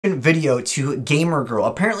video to gamergirl.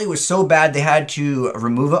 Apparently it was so bad they had to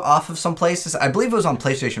remove it off of some places. I believe it was on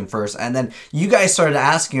PlayStation first, and then you guys started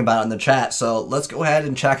asking about it in the chat, so let's go ahead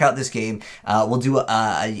and check out this game. We'll do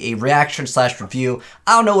a reaction / review.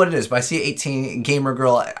 I don't know what it is, but I see 18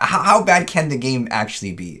 gamergirl. How bad can the game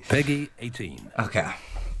actually be? Peggy 18. Okay.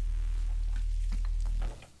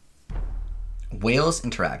 Wales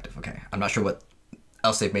Interactive. Okay, I'm not sure what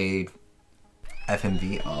else they've made.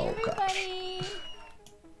 FMV. Oh gosh.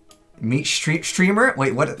 Meet streamer.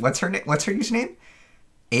 Wait, what's her name? What's her username?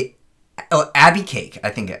 Abby Cake, I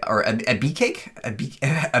think, or a bee cake, a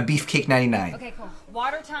beefcake 99. Okay, cool.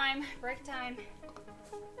 Water time. Break time.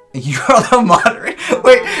 You are the moderator.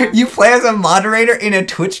 Wait, you play as a moderator in a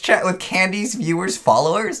Twitch chat with Candy's viewers,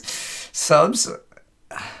 followers, subs.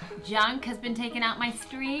 Junk has been taken out my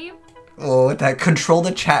stream. Oh, that control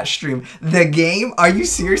the chat stream. The game? Are you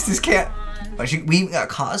serious? This can't. We got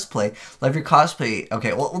cosplay. Love your cosplay.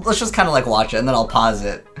 Okay, well, let's just kind of like watch it and then I'll pause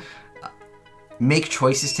it. Make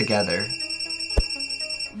choices together.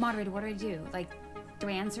 Moderator, what do I do? Like, do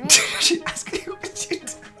I answer it? She asked you what you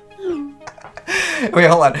do. Wait,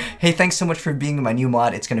 hold on. Hey, thanks so much for being my new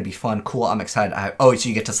mod. It's gonna be fun. Cool, I'm excited. Oh, so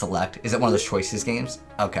you get to select. Is it one of those choices games?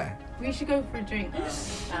 Okay. We should go for a drink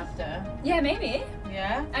after. Yeah, maybe.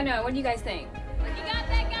 Yeah? I know. What do you guys think? You got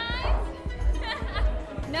that, guys?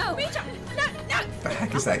 No. What the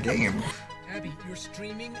heck is that game? Abby, you're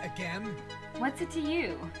streaming again? What's it to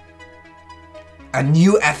you? A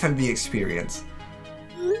new FMV experience.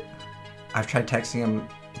 I've tried texting him,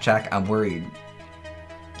 Jack, I'm worried.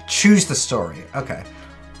 Choose the story. Okay.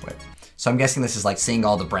 Wait. So I'm guessing this is like seeing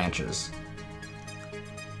all the branches.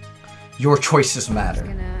 Your choices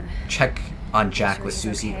matter. Check on Jack with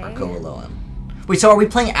Susie or go alone. Wait, so are we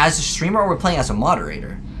playing as a streamer or are we playing as a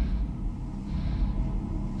moderator?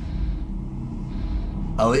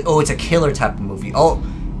 Oh, it's a killer type of movie. Oh,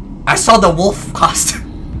 I saw the wolf costume.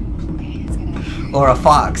 Or a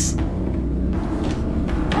fox.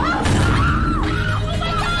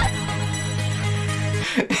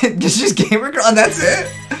 It's just gamergirl and that's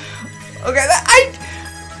it? Okay,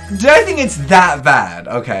 did I think it's that bad?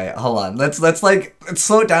 Okay, hold on. Let's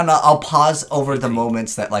slow it down. I'll pause over the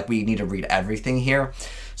moments that like we need to read everything here.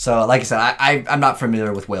 So, like I said, I'm not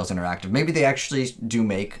familiar with Wales Interactive. Maybe they actually do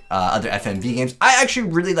make other FMV games. I actually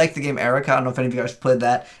really like the game Erica. I don't know if any of you guys played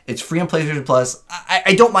that. It's free on PlayStation Plus.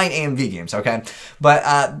 I don't mind AMV games, okay?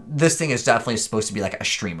 But this thing is definitely supposed to be like a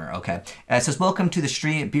streamer, okay? And it says, welcome to the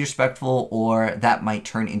stream. Be respectful or that might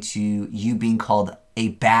turn into you being called a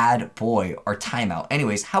bad boy or timeout.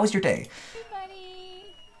 Anyways, how was your day? Hey,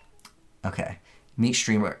 buddy. Okay. Meet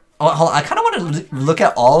streamer. Oh, hold on. I kind of want to look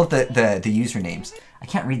at all of the usernames. I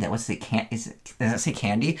can't read that. What's the does it say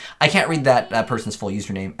Candy? I can't read that person's full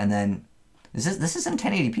username. And then this is in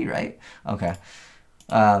 1080p, right? Okay.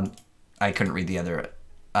 I couldn't read the other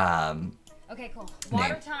Okay, cool.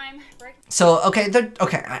 Water time. Break. So okay,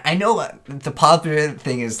 I know the popular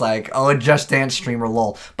thing is like, oh, a Just Dance streamer,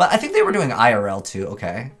 lol. But I think they were doing IRL too.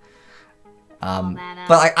 Okay. But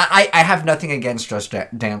I have nothing against Just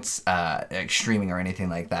Dance streaming or anything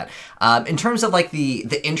like that. In terms of like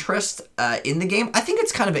the interest in the game, I think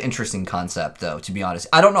it's kind of an interesting concept though, to be honest.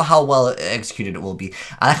 I don't know how well executed it will be.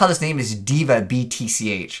 I like how this name is Diva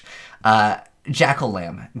BTCH. Jackal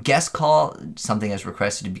Lamb. Guest call, something as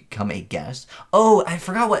requested to become a guest. Oh, I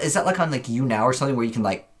forgot what, is that like on like YouNow or something where you can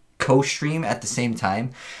like co-stream at the same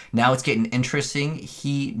time? Now it's getting interesting.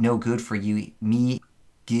 He no good for you, me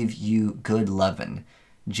give you good lovin'.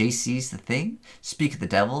 JC's the thing. Speak of the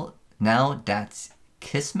devil. Now that's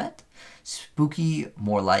Kismet. Spooky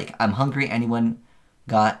more like. I'm hungry. Anyone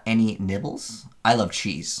got any nibbles? I love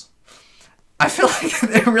cheese. I feel like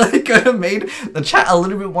they really could have made the chat a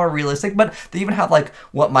little bit more realistic, but they even have like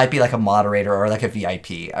what might be like a moderator or like a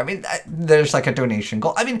VIP. I mean, there's like a donation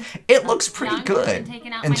goal. I mean, it looks pretty good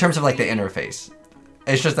in terms of like the interface.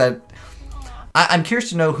 It's just that I'm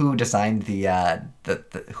curious to know who designed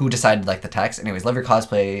who decided like the text. Anyways, love your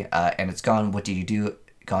cosplay, and it's gone. What do you do?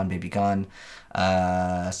 Gone, baby, gone.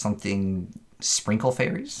 Something sprinkle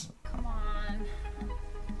fairies. Come on.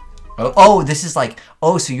 Oh, this is like,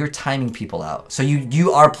 oh, so you're timing people out. So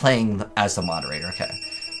you are playing as the moderator. Okay.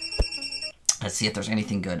 Let's see if there's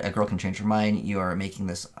anything good. A girl can change her mind. You are making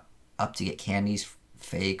this up to get candies.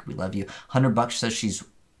 Fake. We love you. $100 says she's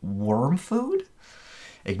worm food.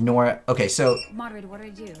 Ignore it. Okay, so Moderator, what do I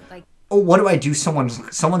do? Like, oh, what do I do?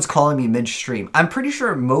 Someone's calling me midstream. I'm pretty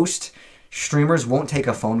sure most streamers won't take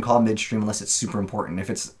a phone call midstream unless it's super important. If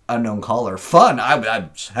it's unknown caller, fun.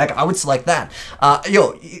 Heck, I would select that.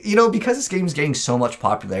 You know, because this game's getting so much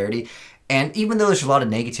popularity, And even though there's a lot of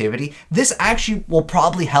negativity, this actually will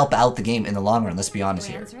probably help out the game in the long run, let's be honest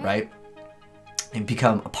here, right? And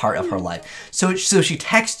become a part of her life. So she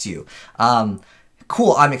texts you,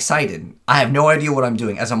 cool, I'm excited. I have no idea what I'm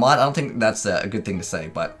doing. As a mod, I don't think that's a good thing to say,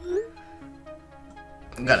 but...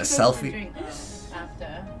 I got a selfie.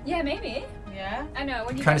 After. Yeah, maybe. Yeah? I know.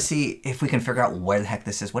 When you Trying to see if we can figure out where the heck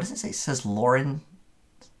this is. What does it say? It says Lauren...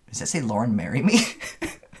 Does it say Lauren marry me?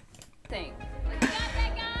 think. Like, you got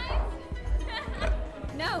that,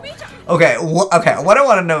 guys? No. Okay, what I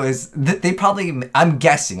want to know is that they probably, I'm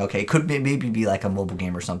guessing, okay, it could maybe be like a mobile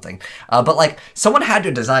game or something, but like, someone had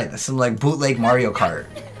to design this, some like bootleg Mario Kart.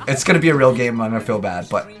 It's gonna be a real game, I'm gonna feel bad,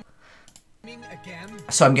 but...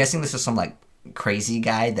 So I'm guessing this is some like crazy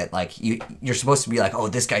guy that like, you're supposed to be like, oh,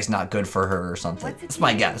 this guy's not good for her or something. That's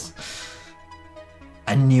my guess.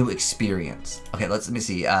 A new experience. Okay, let me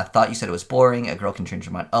see. Thought you said it was boring. A girl can change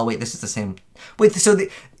her mind. Oh wait, this is the same. Wait, so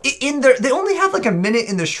they only have like a minute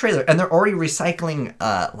in this trailer, and they're already recycling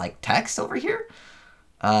like text over here.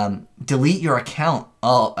 Delete your account.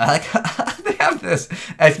 Oh, I like they have this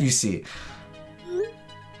FUC.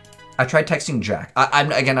 I tried texting Jack. I'm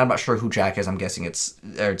not sure who Jack is. I'm guessing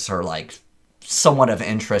it's her like somewhat of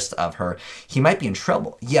interest of her. He might be in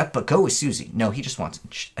trouble. Yep, but go with Susie. No, he just wants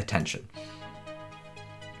attention.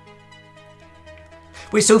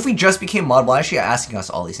 Wait, so if we just became mod, why is she asking us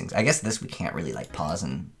all these things? I guess this we can't really like pause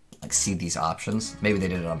and like see these options. Maybe they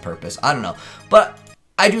did it on purpose. I don't know. But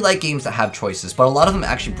I do like games that have choices, but a lot of them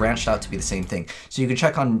actually branched out to be the same thing. So you can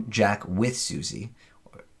check on Jack with Susie,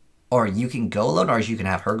 or you can go alone, or you can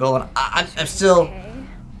have her go alone. I'm still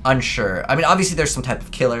unsure. I mean, obviously there's some type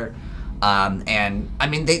of killer, and I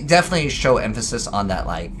mean they definitely show emphasis on that.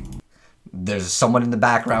 Like, there's someone in the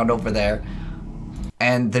background over there,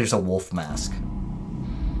 and there's a wolf mask.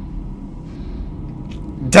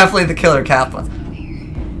 Definitely the killer Kappa.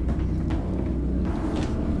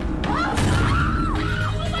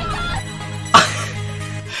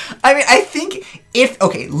 I mean, I think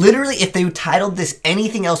literally if they titled this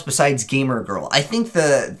anything else besides Gamer Girl, I think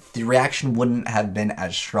the reaction wouldn't have been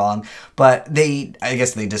as strong, but I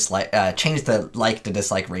guess they changed the like to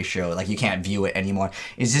dislike ratio, like you can't view it anymore.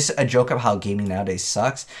 Is this a joke of how gaming nowadays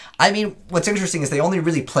sucks? I mean, what's interesting is they only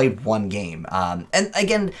really played one game, and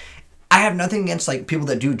again, I have nothing against like people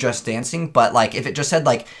that do Just Dancing, but like if it just said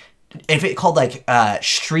like, if it called like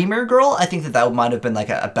Streamer Girl, I think that might have been like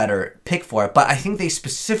a better pick for it. But I think they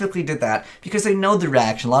specifically did that because they know the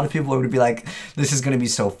reaction. A lot of people would be like, this is going to be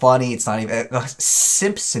so funny. It's not even a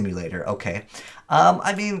simp simulator. Okay.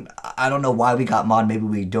 I mean, I don't know why we got mod. Maybe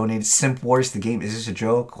we donated. Simp Wars, the game. Is this a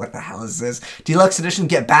joke? What the hell is this? Deluxe edition,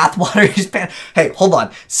 get bathwater. Hey, hold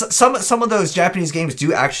on. Some of those Japanese games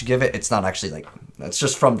do actually give it. It's not actually like, that's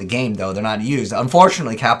just from the game though. They're not used.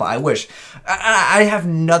 Unfortunately, Kappa, I wish. I have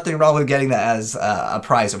nothing wrong with getting that as a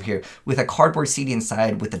prize over here. With a cardboard CD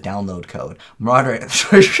inside with the download code. Moderate.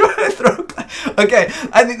 Okay,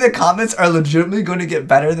 I think the comments are legitimately going to get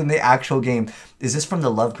better than the actual game. Is this from the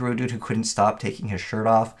Love Guru dude who couldn't stop taking his shirt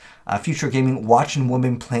off? Future Gaming, watching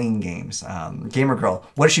women playing games. Gamer Girl,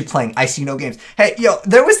 what is she playing? I see no games. Hey, yo,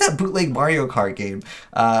 there was that bootleg Mario Kart game.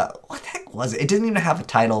 What the heck was it? It didn't even have a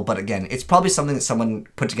title, but again, it's probably something that someone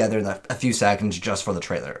put together in a few seconds just for the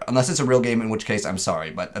trailer. Unless it's a real game, in which case, I'm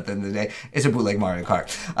sorry, but at the end of the day, it's a bootleg Mario Kart.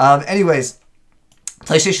 Anyways,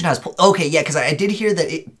 PlayStation has... Okay, yeah, because I did hear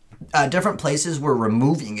that different places were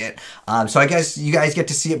removing it. So I guess you guys get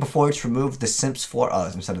to see it before it's removed. The Sims 4,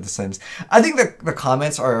 instead of The Sims. I think the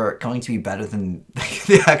comments are going to be better than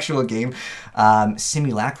the actual game.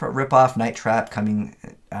 Simulacra ripoff, Night Trap coming...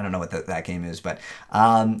 I don't know what that game is, but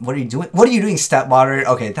what are you doing? What are you doing, step moderator?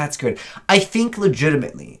 Okay, that's good. I think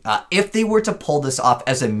legitimately, if they were to pull this off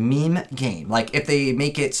as a meme game, like if they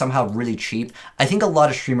make it somehow really cheap, I think a lot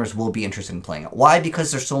of streamers will be interested in playing it. Why?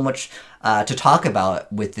 Because there's so much to talk about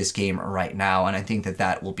with this game right now, and I think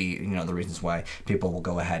that will be, the reasons why people will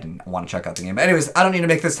go ahead and want to check out the game. But anyways, I don't need to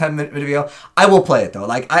make this 10-minute video. I will play it though.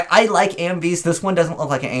 Like I like AMVs. This one doesn't look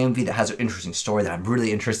like an AMV that has an interesting story that I'm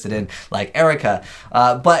really interested in, like Erica.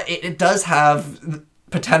 But it does have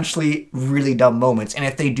potentially really dumb moments, and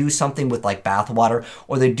if they do something with like bathwater,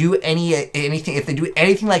 or they do anything, if they do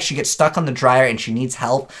anything like she gets stuck on the dryer and she needs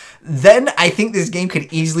help, then I think this game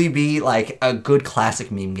could easily be like a good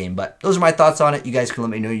classic meme game. But those are my thoughts on it. You guys can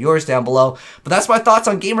let me know yours down below. But that's my thoughts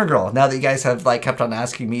on Gamer Girl. Now that you guys have like kept on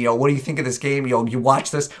asking me, what do you think of this game? You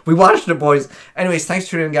watch this? We watched it, boys. Anyways, thanks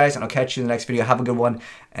for tuning in, guys, and I'll catch you in the next video. Have a good one,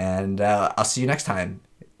 and I'll see you next time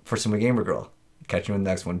for some Gamer Girl. Catch you in the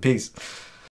next one. Peace.